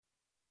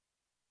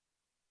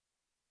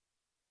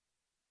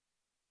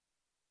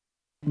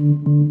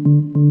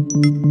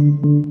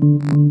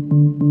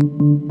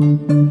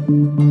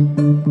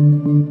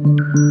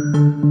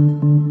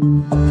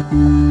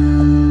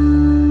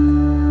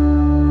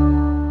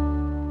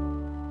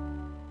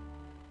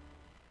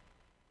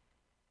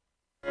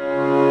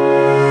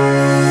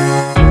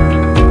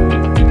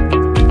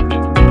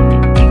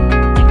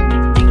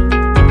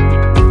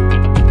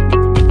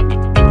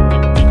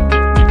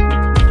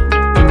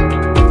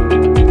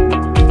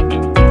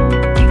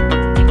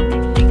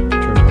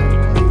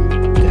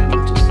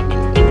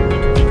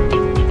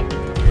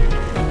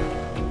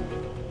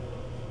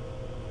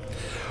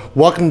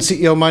Welcome to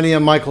CEO Money.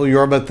 I'm Michael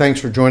Yorba.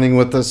 Thanks for joining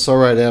with us. All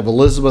right, I have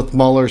Elizabeth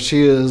Muller.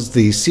 She is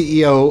the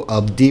CEO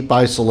of Deep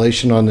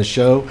Isolation on the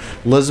show.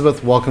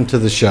 Elizabeth, welcome to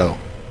the show.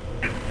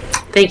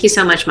 Thank you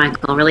so much,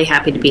 Michael. I'm really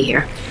happy to be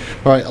here.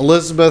 All right,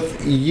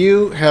 Elizabeth,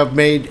 you have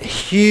made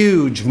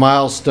huge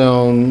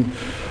milestone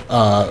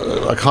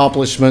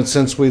accomplishments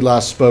since we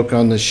last spoke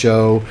on the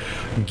show.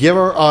 Give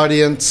our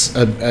audience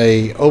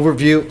a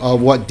overview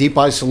of what Deep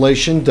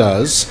Isolation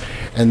does,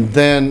 and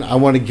then I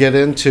want to get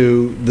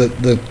into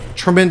the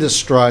tremendous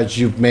strides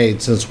you've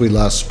made since we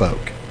last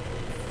spoke.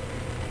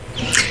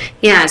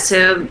 Yeah,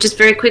 so just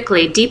very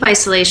quickly, Deep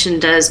Isolation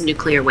does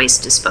nuclear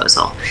waste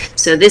disposal.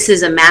 So this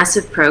is a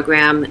massive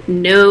program.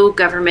 No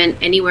government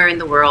anywhere in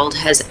the world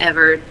has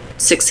ever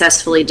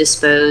successfully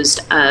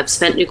disposed of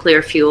spent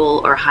nuclear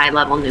fuel or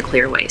high-level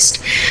nuclear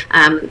waste.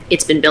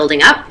 It's been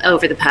building up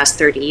over the past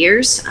 30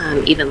 years,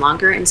 even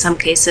longer in some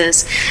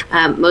cases.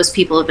 Most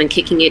people have been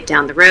kicking it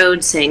down the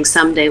road, saying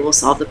someday we'll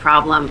solve the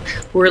problem.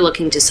 We're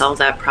looking to solve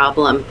that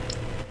problem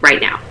right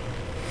now.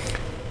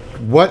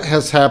 What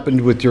has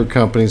happened with your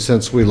company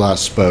since we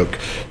last spoke?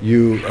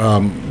 You've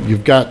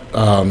got,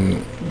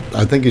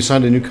 I think you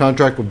signed a new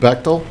contract with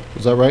Bechtel.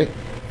 Is that right?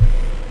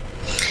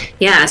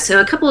 Yeah, so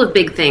a couple of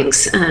big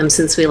things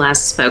since we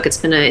last spoke. It's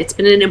been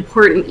an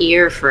important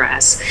year for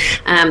us.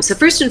 So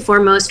first and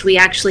foremost, we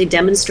actually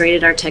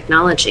demonstrated our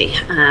technology.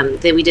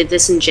 We did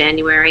this in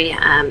January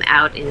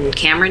out in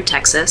Cameron,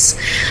 Texas.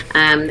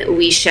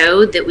 We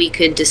showed that we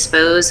could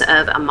dispose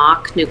of a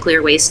mock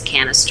nuclear waste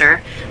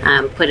canister,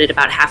 put it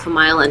about half a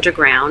mile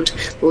underground,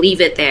 leave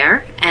it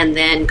there, and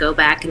then go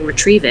back and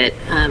retrieve it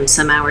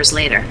some hours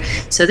later.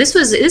 So this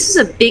is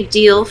a big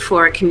deal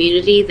for a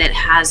community that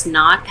has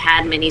not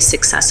had many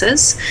successes.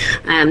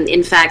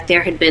 In fact,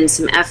 there had been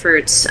some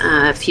efforts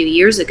a few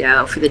years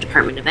ago for the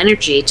Department of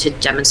Energy to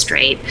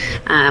demonstrate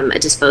a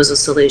disposal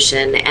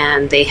solution,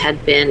 and they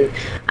had been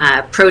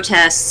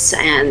protests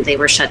and they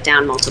were shut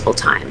down multiple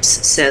times.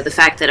 So the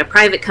fact that a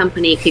private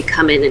company could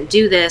come in and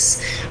do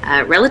this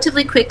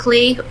relatively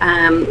quickly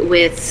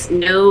with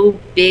no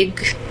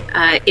big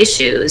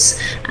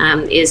issues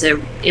is an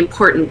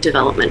important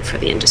development for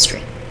the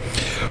industry.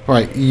 All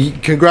right,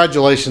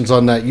 congratulations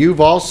on that. You've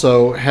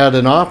also had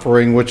an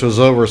offering which was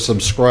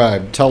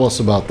oversubscribed. Tell us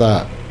about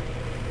that.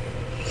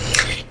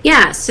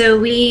 Yeah, so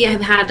we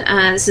have had,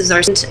 this is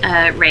our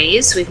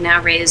raise. We've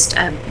now raised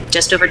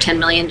just over $10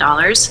 million,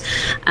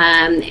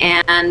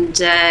 and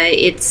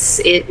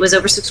it was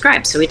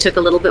oversubscribed. So we took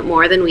a little bit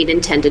more than we'd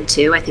intended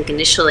to. I think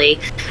initially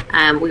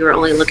we were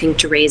only looking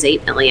to raise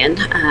 $8 million,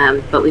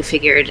 but we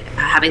figured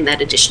having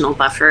that additional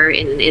buffer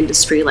in an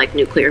industry like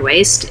nuclear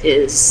waste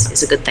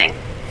is a good thing.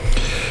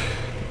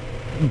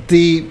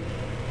 The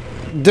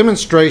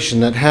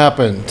demonstration that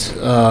happened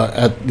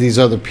at these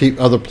other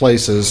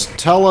places,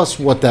 tell us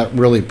what that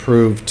really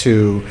proved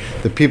to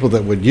the people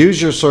that would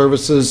use your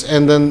services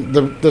and then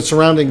the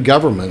surrounding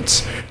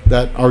governments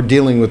that are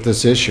dealing with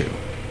this issue.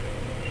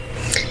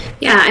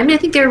 Yeah, I mean, I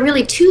think there are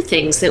really two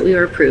things that we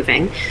were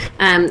proving.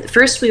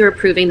 First, we were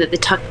proving that the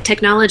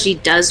technology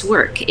does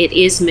work. It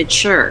is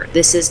mature.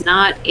 This is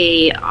not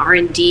a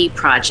R&D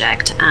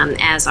project,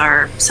 as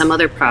are some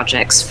other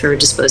projects for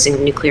disposing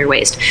of nuclear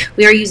waste.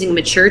 We are using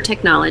mature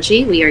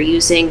technology. We are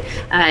using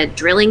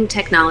drilling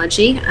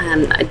technology.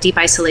 A deep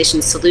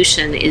isolation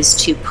solution is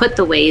to put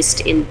the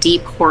waste in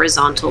deep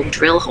horizontal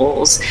drill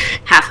holes,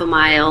 half a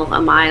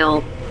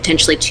mile,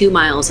 potentially 2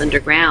 miles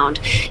underground,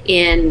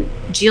 in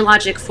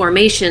geologic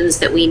formations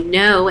that we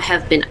know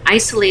have been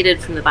isolated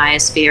from the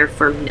biosphere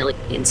for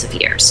millions of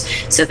years.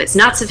 So if it's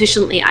not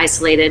sufficiently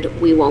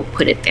isolated, we won't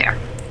put it there.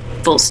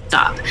 Full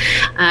stop.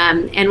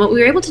 And what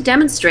we were able to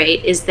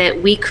demonstrate is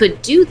that we could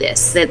do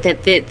this, that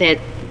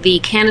the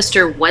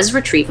canister was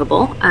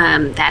retrievable.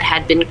 That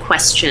had been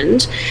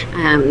questioned.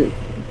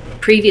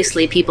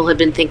 Previously, people had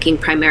been thinking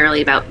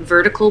primarily about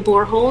vertical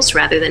boreholes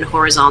rather than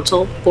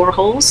horizontal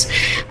boreholes.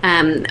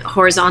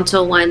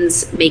 Horizontal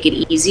ones make it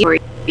easier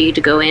for you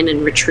to go in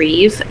and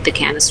retrieve the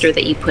canister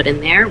that you put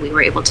in there. We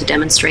were able to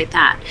demonstrate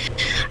that.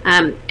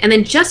 And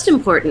then just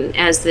important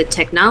as the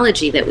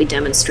technology that we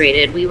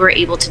demonstrated, we were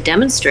able to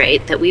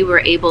demonstrate that we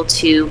were able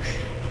to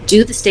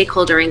do the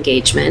stakeholder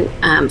engagement,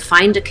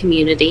 find a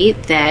community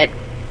that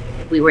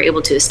we were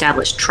able to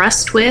establish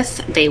trust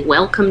with. They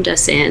welcomed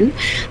us in,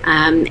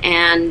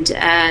 and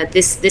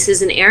this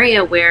is an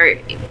area where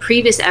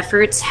previous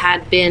efforts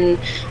had been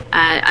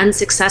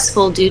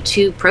unsuccessful due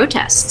to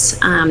protests.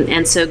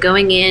 And so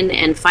going in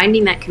and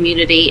finding that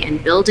community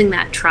and building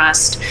that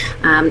trust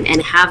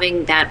and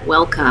having that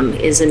welcome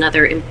is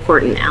another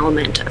important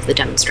element of the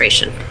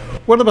demonstration.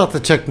 What about the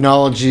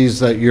technologies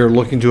that you're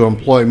looking to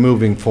employ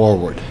moving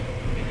forward?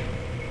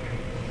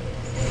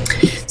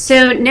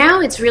 So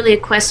now it's really a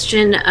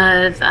question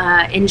of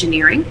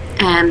engineering.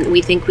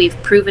 We think we've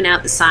proven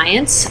out the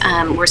science.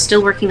 We're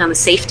still working on the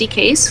safety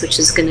case, which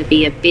is going to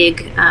be a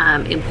big,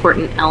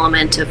 important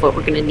element of what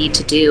we're going to need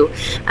to do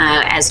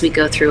as we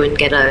go through and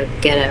get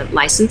a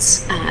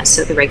license.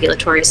 So the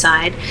regulatory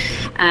side,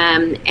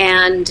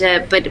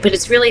 but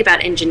it's really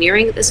about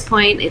engineering at this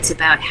point. It's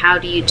about how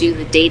do you do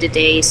the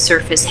day-to-day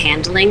surface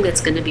handling that's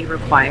going to be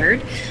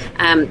required.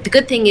 The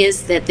good thing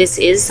is that this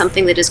is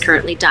something that is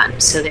currently done.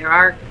 So there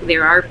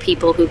are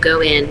people who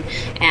go in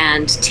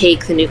and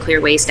take the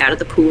nuclear waste out of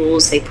the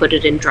pools. They put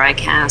it in dry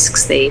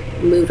casks. They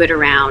move it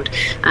around.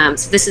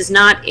 So this is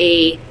not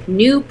a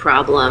new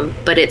problem,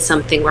 but it's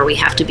something where we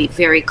have to be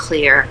very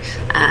clear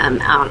on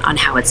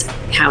how it's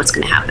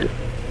going to happen.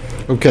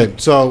 Okay,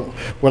 so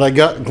what I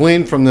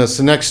gleaned from this,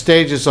 the next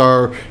stages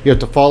are you have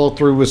to follow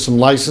through with some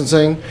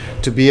licensing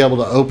to be able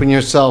to open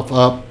yourself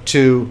up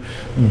to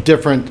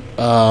different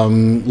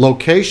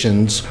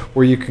locations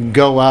where you can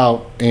go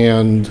out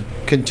and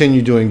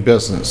continue doing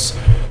business.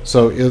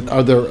 So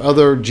are there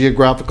other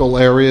geographical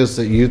areas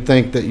that you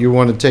think that you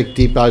want to take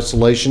deep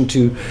isolation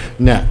to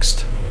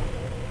next?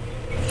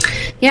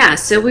 Yeah,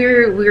 so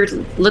we're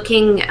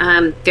looking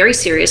very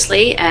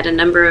seriously at a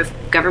number of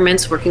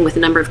governments, working with a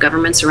number of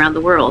governments around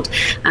the world.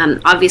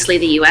 Obviously,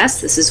 the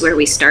U.S., this is where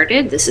we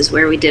started. This is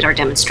where we did our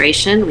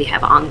demonstration. We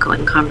have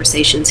ongoing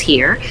conversations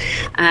here.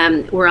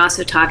 We're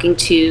also talking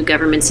to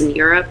governments in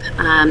Europe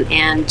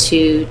and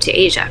to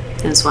Asia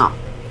as well.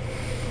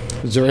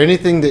 Is there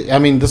anything that, I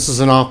mean, this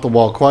is an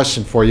off-the-wall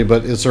question for you,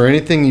 but is there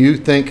anything you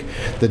think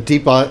that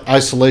deep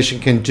isolation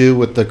can do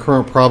with the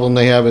current problem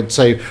they have at,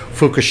 say,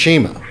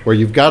 Fukushima, where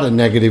you've got a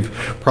negative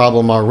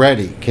problem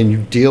already? Can you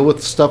deal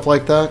with stuff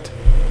like that?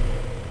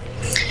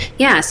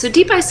 Yeah, so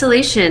deep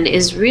isolation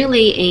is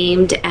really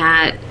aimed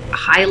at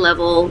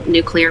high-level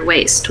nuclear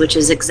waste, which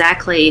is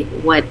exactly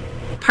what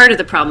part of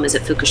the problem is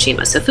at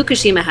Fukushima. So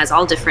Fukushima has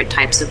all different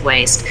types of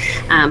waste,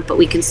 but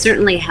we can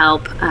certainly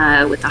help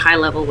with the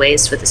high-level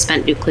waste with the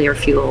spent nuclear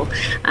fuel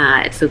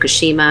at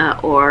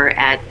Fukushima or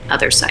at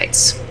other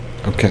sites.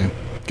 Okay,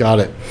 got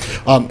it.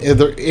 Is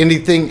there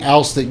anything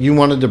else that you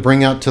wanted to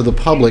bring out to the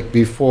public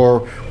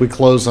before we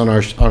close on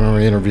our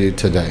interview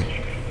today?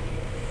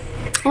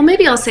 Well,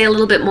 maybe I'll say a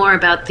little bit more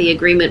about the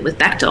agreement with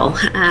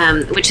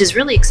Bechtel, which is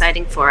really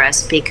exciting for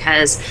us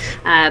because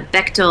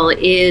Bechtel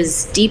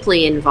is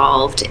deeply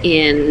involved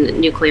in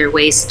nuclear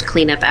waste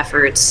cleanup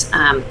efforts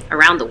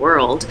around the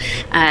world.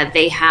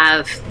 They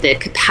have the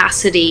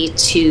capacity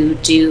to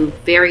do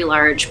very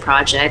large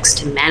projects,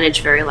 to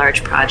manage very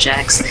large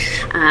projects,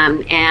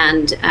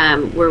 and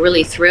we're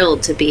really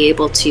thrilled to be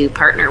able to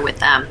partner with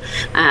them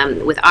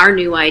with our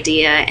new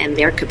idea and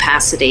their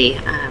capacity.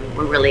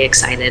 We're really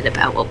excited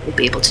about what we'll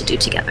be able to do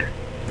together.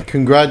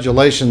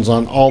 Congratulations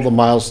on all the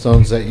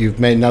milestones that you've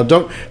made. Now,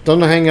 don't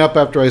hang up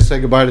after I say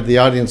goodbye to the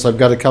audience. I've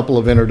got a couple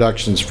of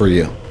introductions for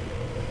you.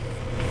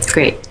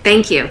 Great.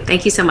 Thank you.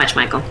 Thank you so much,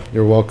 Michael.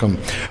 You're welcome.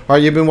 All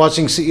right, you've been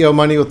watching CEO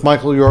Money with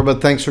Michael Yorba.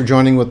 Thanks for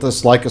joining with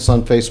us. Like us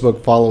on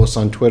Facebook, follow us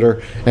on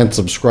Twitter, and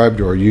subscribe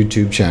to our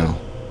YouTube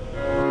channel.